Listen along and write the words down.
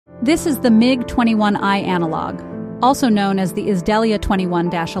This is the MiG-21I Analog, also known as the Izdeliye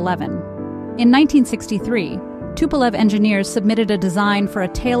 21-11. In 1963, Tupolev engineers submitted a design for a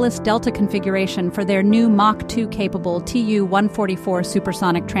tailless delta configuration for their new Mach 2-capable Tu-144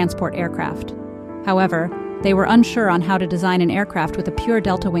 supersonic transport aircraft. However, they were unsure on how to design an aircraft with a pure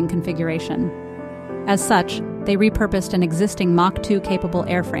delta wing configuration. As such, they repurposed an existing Mach 2-capable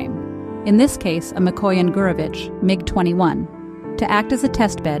airframe, in this case a Mikoyan-Gurevich MiG-21, to act as a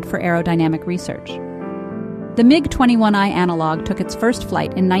testbed for aerodynamic research. The MiG-21I Analog took its first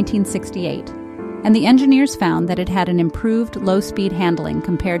flight in 1968, and the engineers found that it had an improved low-speed handling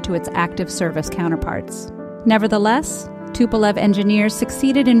compared to its active service counterparts. Nevertheless, Tupolev engineers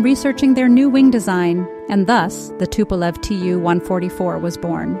succeeded in researching their new wing design, and thus the Tupolev TU-144 was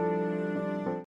born.